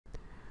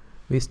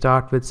We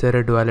start with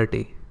Serre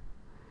duality.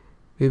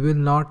 We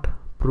will not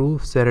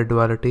prove Serre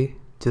duality,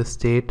 just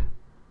state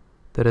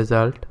the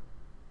result.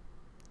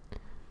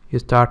 You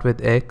start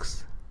with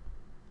X,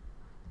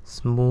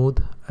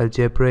 smooth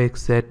algebraic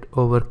set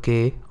over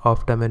K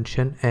of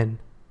dimension n.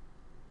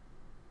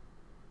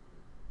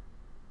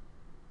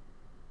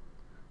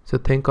 So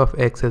think of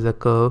X as a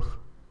curve.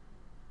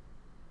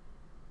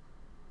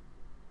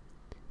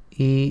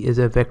 E is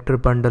a vector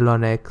bundle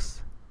on X.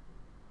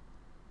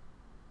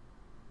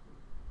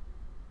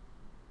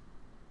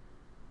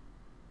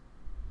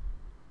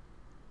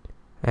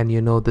 And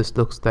you know this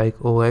looks like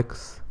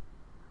OX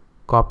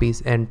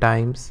copies n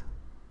times.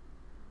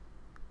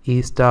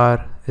 E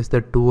star is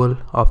the dual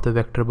of the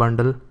vector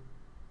bundle.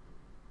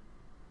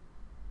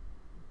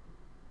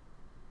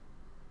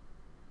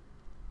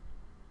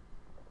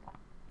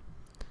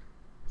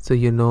 So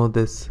you know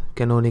this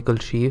canonical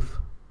sheaf.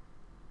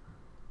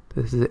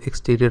 This is the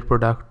exterior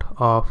product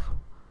of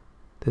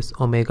this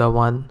omega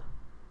 1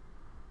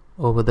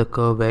 over the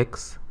curve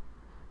X,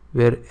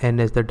 where n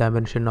is the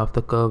dimension of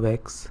the curve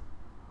X.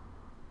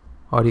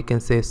 Or you can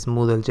say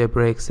smooth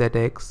algebraic set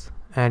X,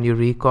 and you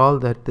recall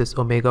that this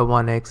omega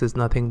 1x is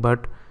nothing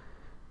but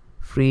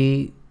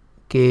free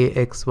k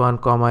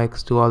x1 comma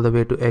x2 all the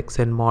way to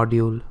xn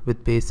module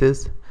with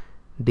bases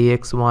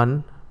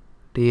dx1,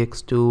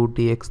 dx2,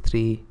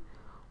 dx3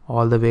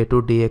 all the way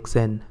to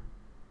dxn.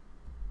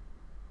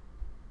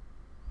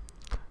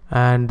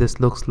 And this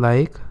looks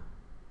like,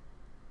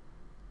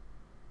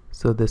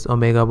 so this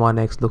omega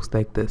 1x looks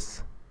like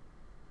this.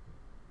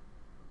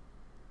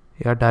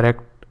 Yeah,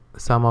 direct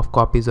sum of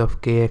copies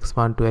of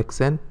kx1 to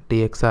xn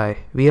dxi.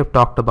 We have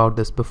talked about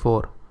this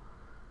before.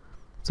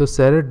 So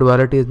Serre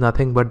duality is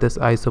nothing but this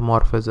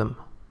isomorphism.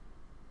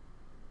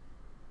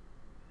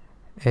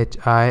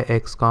 hi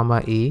x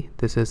comma e,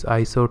 this is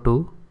iso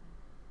to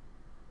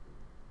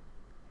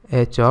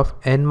h of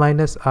n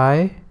minus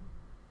I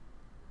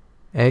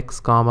x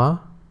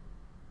comma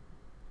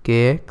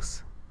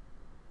kx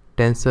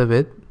tensor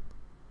with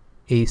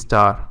e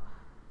star.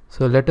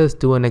 So let us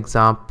do an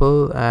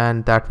example,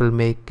 and that will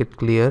make it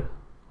clear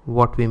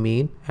what we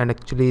mean, and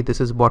actually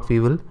this is what we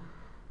will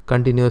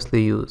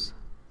continuously use.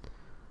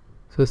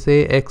 So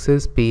say x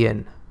is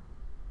Pn,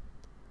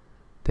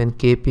 then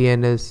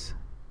Kpn is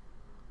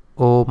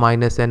O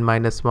minus n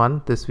minus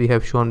 1, this we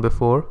have shown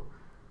before.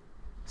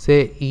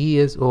 Say E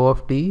is O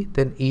of t,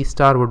 then E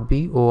star would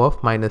be O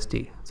of minus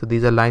t. So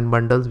these are line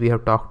bundles we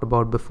have talked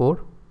about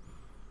before.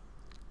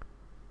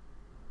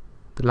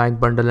 The line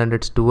bundle and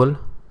its dual.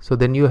 So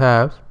then you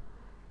have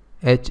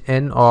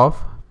Hn of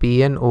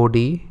Pn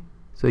OD,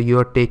 so you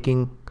are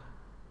taking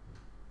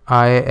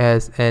I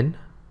as n,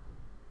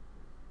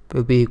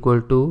 will be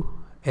equal to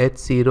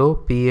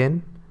H0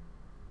 Pn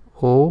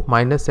O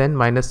minus n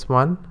minus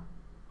 1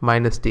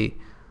 minus t.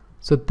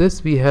 So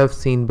this we have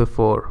seen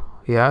before,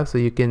 yeah, so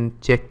you can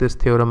check this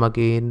theorem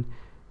again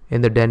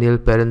in the Daniel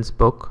Perrin's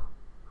book,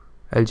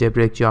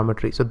 Algebraic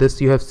Geometry. So this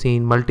you have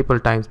seen multiple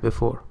times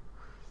before,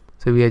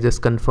 so we are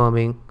just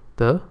confirming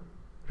the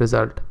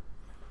result.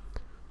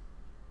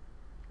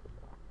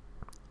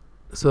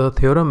 So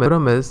theorem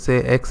is,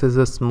 say x is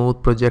a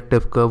smooth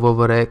projective curve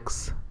over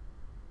x,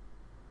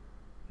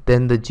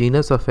 then the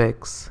genus of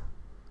x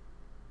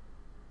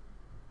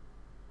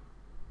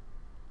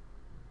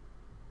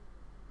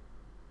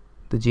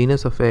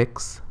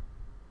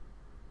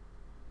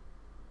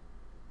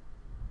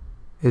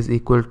is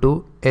equal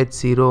to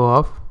h0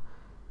 of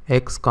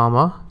x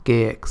comma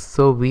kx.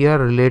 So we are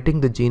relating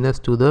the genus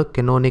to the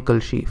canonical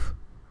sheaf.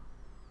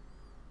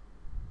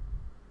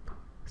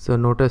 So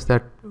notice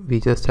that we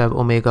just have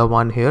omega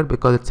 1 here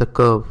because it's a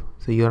curve.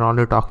 So you're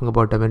only talking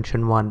about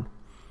dimension 1.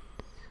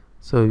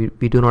 So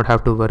we do not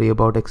have to worry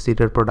about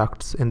exterior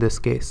products in this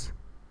case.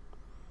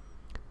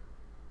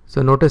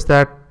 So notice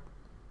that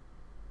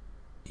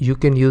you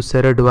can use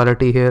Serre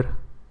duality here.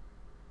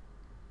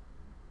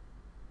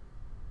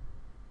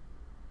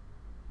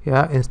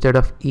 Yeah, instead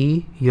of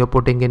E, you're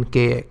putting in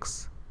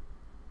kx.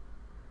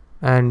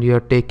 And you're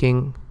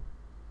taking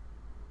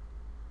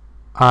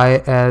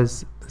I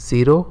as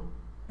 0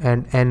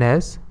 and n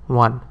as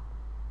 1.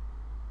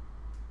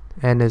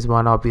 N is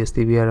 1,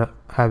 obviously we are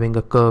having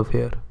a curve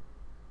here.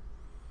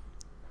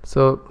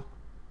 So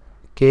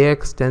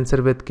kx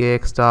tensor with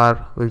kx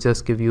star will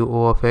just give you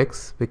O of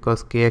x,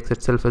 because kx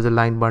itself is a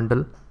line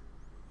bundle.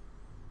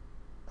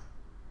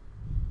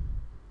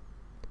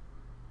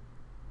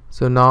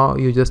 So now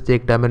you just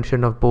take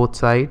dimension of both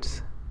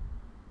sides,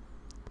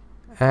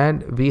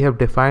 and we have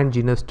defined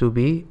genus to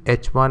be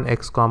h1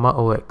 x comma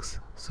ox.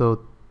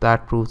 So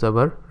that proves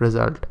our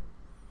result.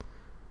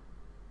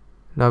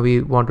 Now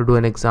we want to do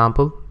an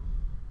example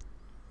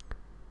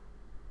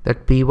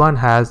that P1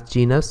 has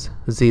genus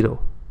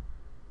 0.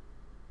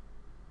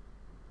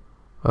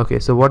 Okay,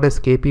 so what is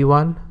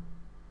Kp1?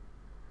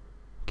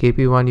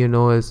 Kp1 you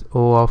know is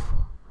O of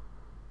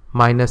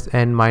minus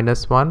n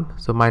minus 1,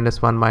 so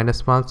minus 1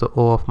 minus 1, so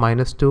O of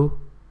minus 2,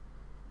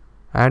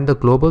 and the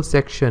global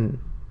section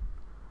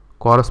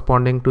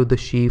corresponding to the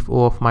sheaf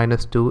O of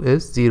minus 2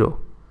 is 0.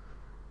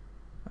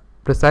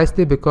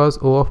 Precisely because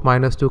O of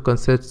minus 2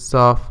 consists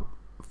of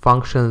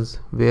functions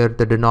where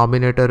the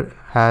denominator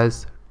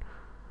has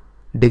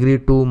degree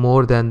 2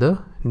 more than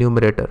the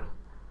numerator,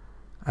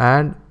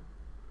 and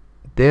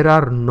there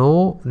are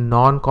no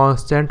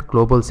non-constant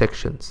global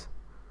sections,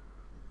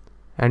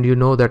 and you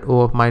know that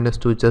O of minus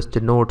 2 just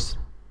denotes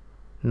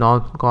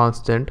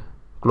non-constant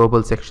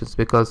global sections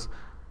because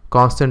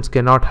constants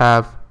cannot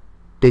have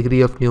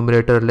degree of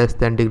numerator less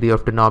than degree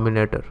of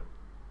denominator,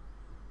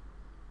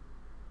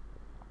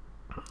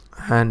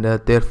 and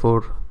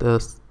therefore the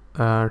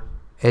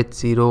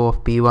h0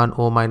 of p1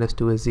 O minus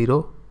 2 is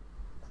 0,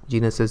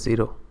 genus is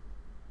 0.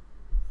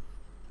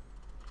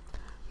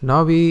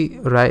 Now we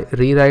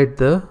rewrite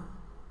the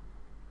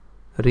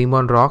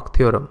Riemann Roch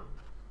theorem.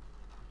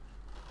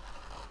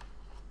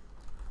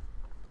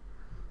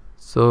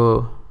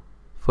 So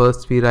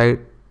first we write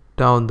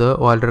down the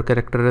Euler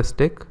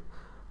characteristic.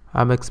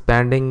 I'm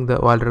expanding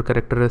the Euler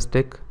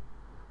characteristic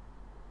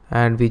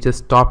and we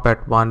just stop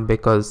at 1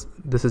 because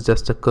this is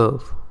just a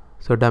curve.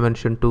 So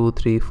dimension 2,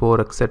 3,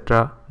 4,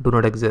 etc. do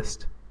not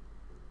exist.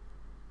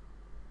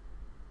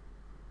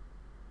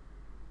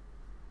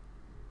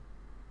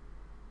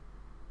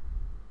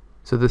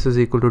 So this is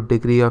equal to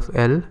degree of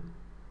L,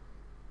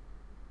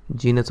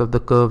 genus of the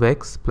curve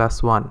x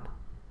plus 1.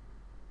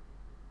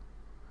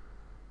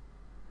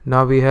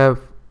 Now we have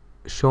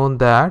shown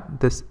that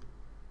this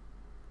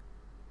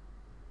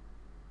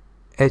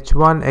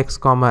h1 x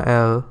comma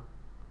L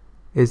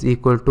is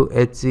equal to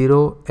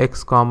h0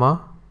 x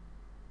comma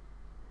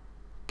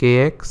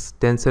kx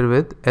tensor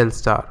with L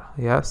star,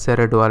 yeah,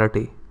 Serre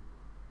duality.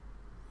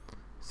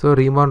 So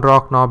Riemann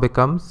Roch now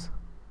becomes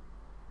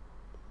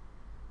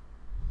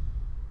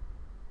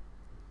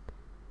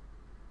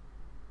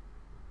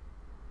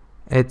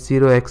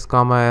h0 x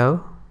comma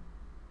L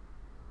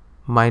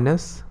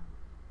minus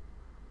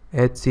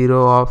h0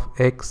 of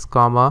x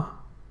comma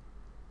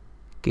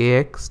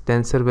kx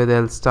tensor with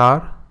L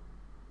star.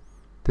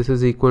 This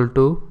is equal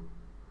to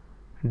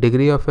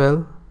degree of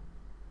L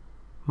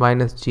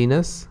minus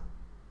genus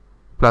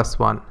plus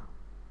 1.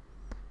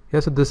 Yeah,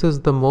 so this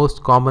is the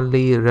most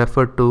commonly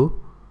referred to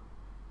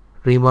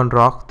Riemann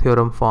Roch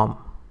theorem form.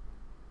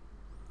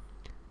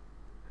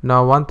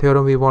 Now one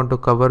theorem we want to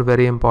cover,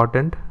 very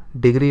important.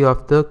 Degree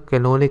of the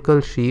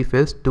canonical sheaf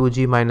is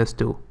 2g minus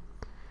 2,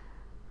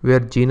 where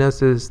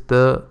genus is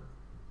the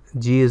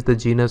G is the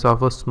genus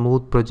of a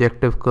smooth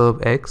projective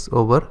curve x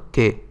over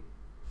K.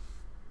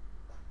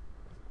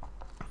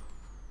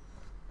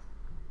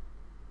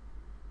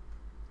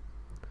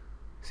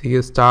 So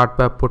you start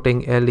by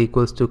putting L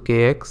equals to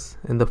Kx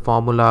in the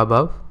formula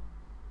above.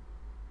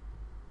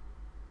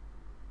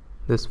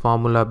 This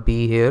formula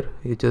B here,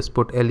 you just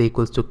put L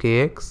equals to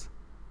Kx.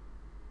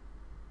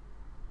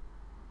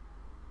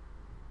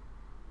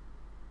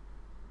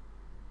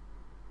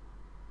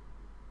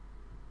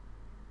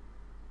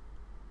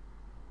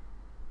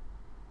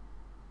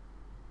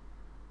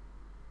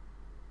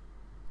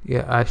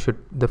 Yeah,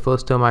 the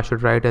first term I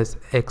should write as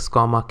x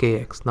comma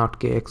kx, not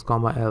kx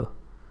comma L.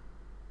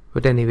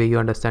 But anyway, you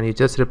understand, you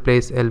just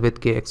replace L with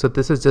kx. So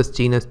this is just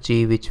genus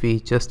G, which we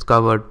just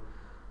covered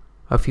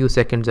a few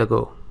seconds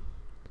ago.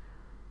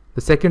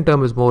 The second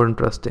term is more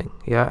interesting.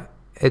 Yeah,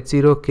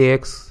 h0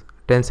 kx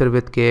tensor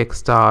with kx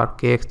star,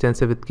 kx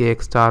tensor with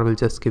kx star will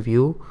just give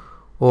you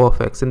O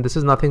of x, and this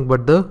is nothing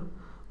but the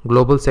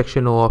global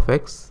section O of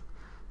x.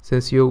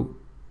 Since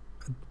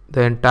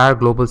the entire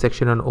global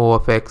section on O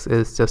of x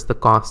is just the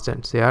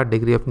constants. Yeah,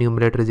 degree of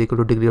numerator is equal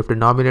to degree of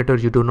denominator.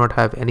 You do not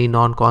have any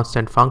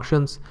non-constant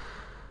functions,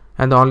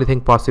 and the only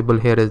thing possible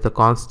here is the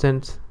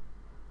constants,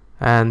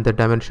 and the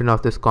dimension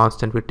of this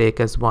constant we take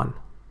as 1.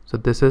 So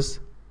this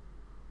is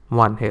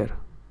 1 here.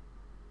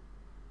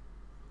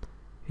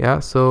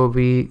 Yeah, so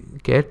we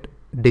get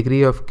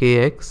degree of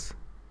kx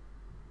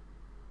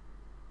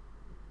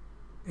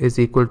is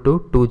equal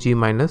to 2g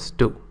minus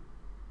 2.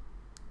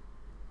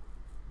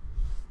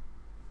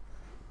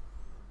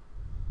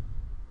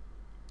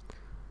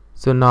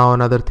 So now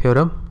another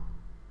theorem.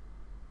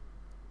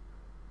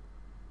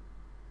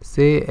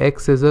 Say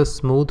x is a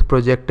smooth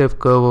projective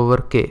curve over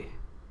K.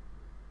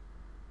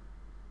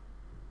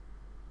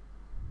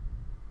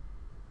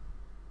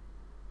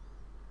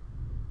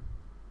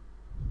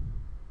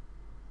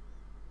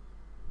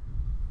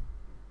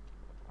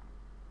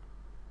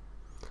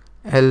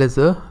 L is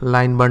a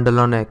line bundle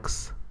on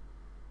X.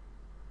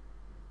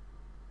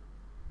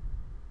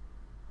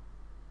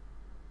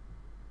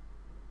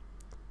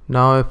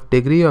 Now if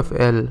degree of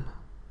L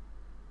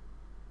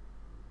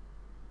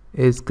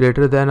is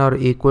greater than or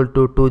equal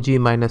to 2g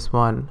minus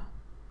 1,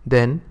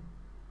 then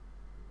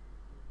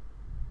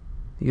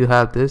you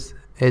have this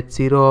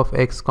h0 of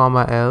x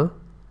comma L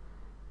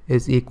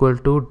is equal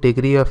to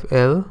degree of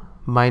L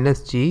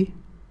minus g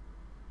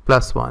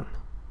plus 1.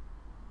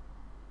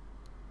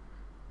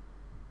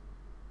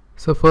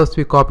 So first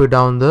we copy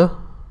down the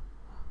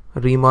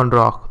Riemann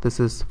Roch. This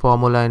is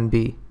formula in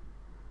B.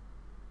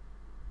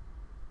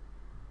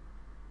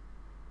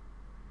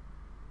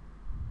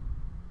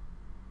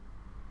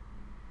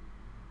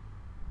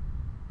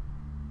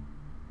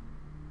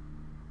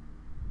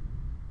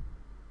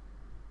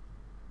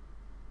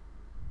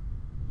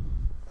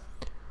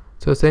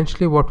 So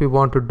essentially what we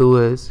want to do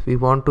is we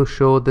want to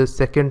show this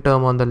second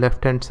term on the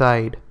left hand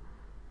side.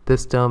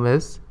 This term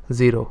is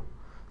 0.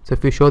 So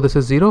if we show this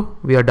is 0,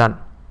 we are done.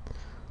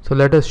 So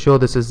let us show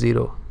this is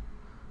 0.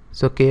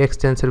 So kx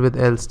tensor with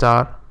L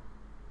star.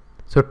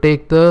 So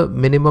take the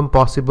minimum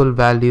possible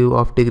value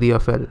of degree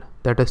of L,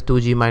 that is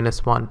 2g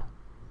minus 1.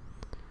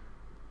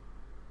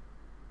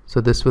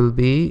 So this will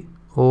be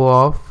O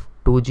of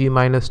 2g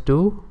minus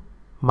 2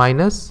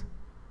 minus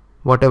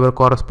whatever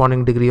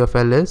corresponding degree of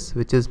L is,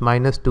 which is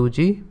minus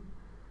 2g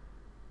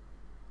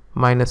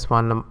minus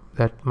 1.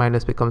 That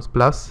minus becomes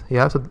plus.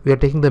 Yeah, so we are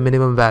taking the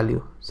minimum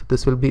value. So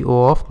this will be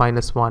O of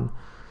minus 1.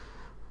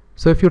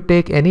 So if you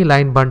take any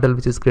line bundle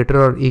which is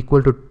greater or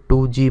equal to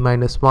 2g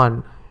minus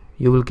 1,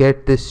 you will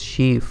get this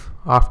sheaf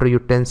after you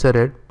tensor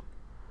it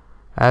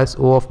as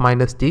O of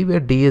minus d,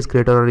 where d is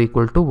greater or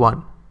equal to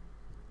 1.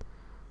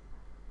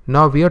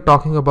 Now we are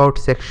talking about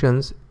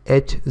sections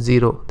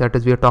H0, that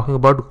is we are talking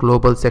about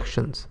global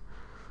sections.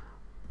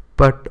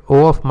 But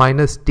O of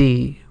minus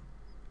d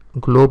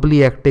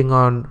globally acting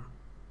on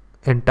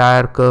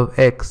entire curve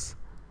x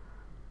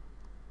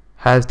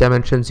has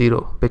dimension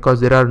 0 because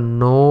there are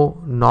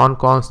no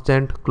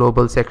non-constant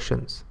global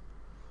sections,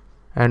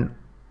 and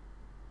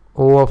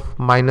O of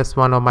minus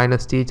 1 or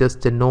minus d just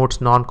denotes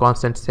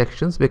non-constant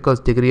sections because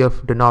degree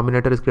of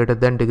denominator is greater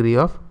than degree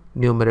of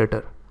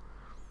numerator.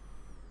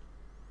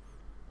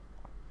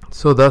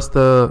 So thus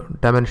the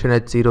dimension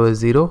H0 is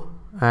 0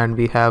 and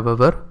we have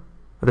our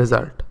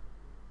result.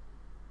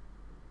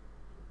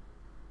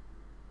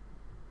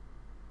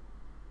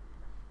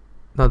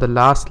 Now the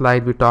last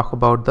slide we talk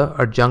about the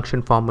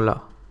adjunction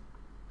formula.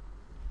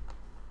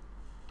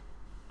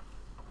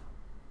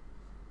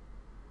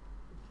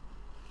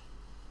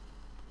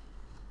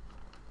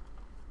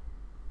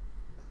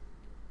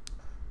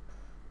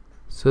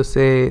 So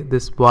say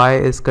this y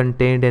is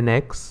contained in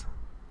x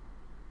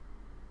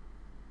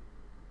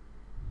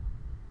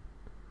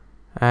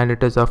and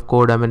it is of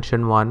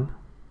codimension 1.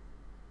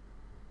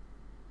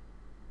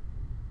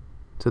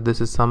 So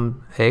this is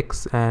some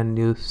x and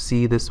you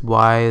see this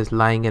y is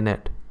lying in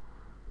it.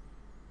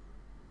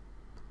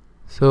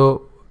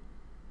 So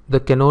the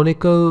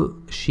canonical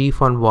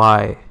sheaf on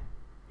y,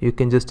 you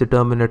can just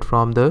determine it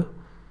from the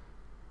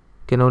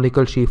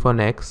canonical sheaf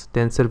on x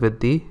tensor with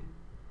the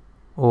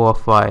O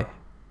of y,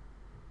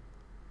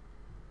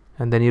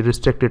 and then you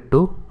restrict it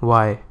to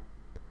y.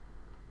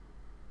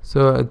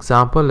 So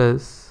example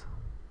is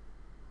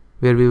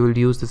where we will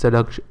use this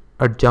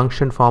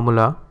adjunction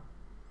formula.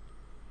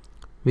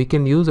 We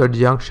can use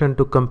adjunction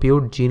to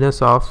compute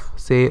genus of,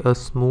 say, a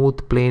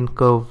smooth plane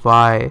curve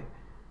y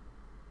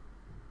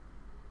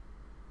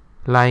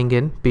lying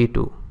in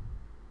P2.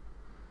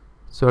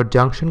 So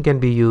adjunction can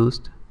be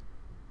used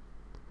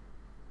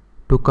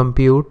to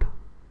compute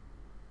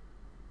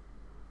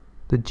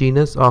the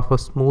genus of a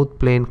smooth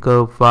plane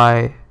curve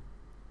y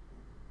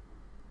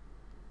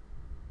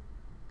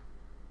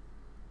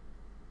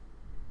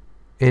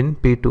in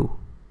P2,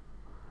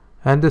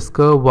 and this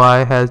curve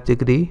y has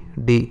degree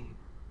d.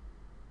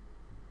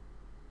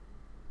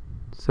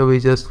 So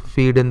we just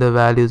feed in the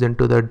values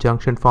into the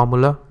adjunction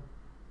formula.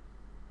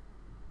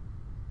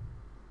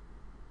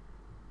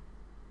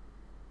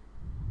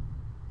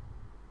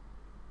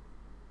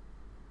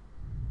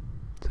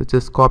 So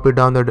just copy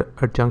down the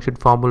adjunction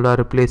formula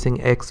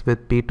replacing x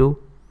with P2.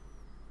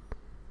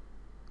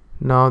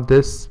 Now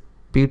this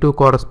P2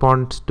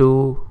 corresponds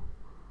to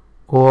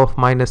O of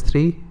minus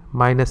 3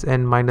 minus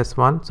n minus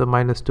 1, so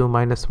minus 2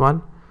 minus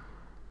 1,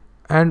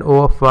 and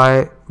O of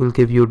y will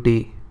give you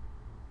d.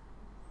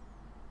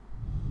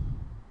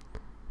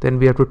 Then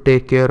we have to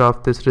take care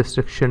of this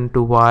restriction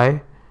to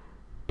y.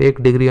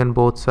 Take degree on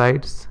both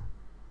sides.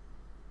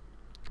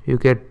 You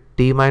get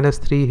d minus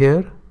 3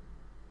 here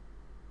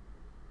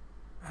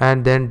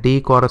and then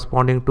d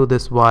corresponding to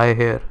this y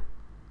here.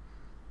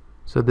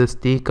 So this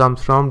d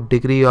comes from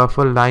degree of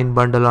a line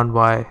bundle on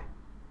y.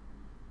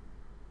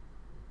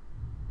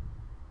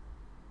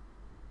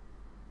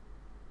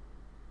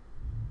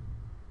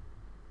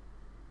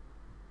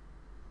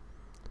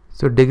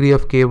 So degree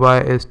of ky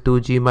is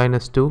 2g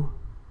minus 2.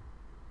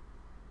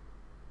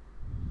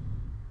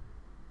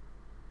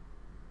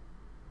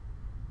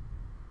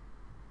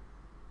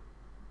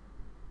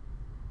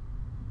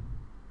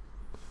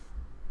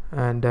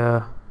 And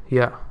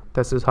yeah,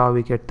 this is how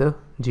we get the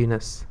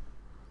genus.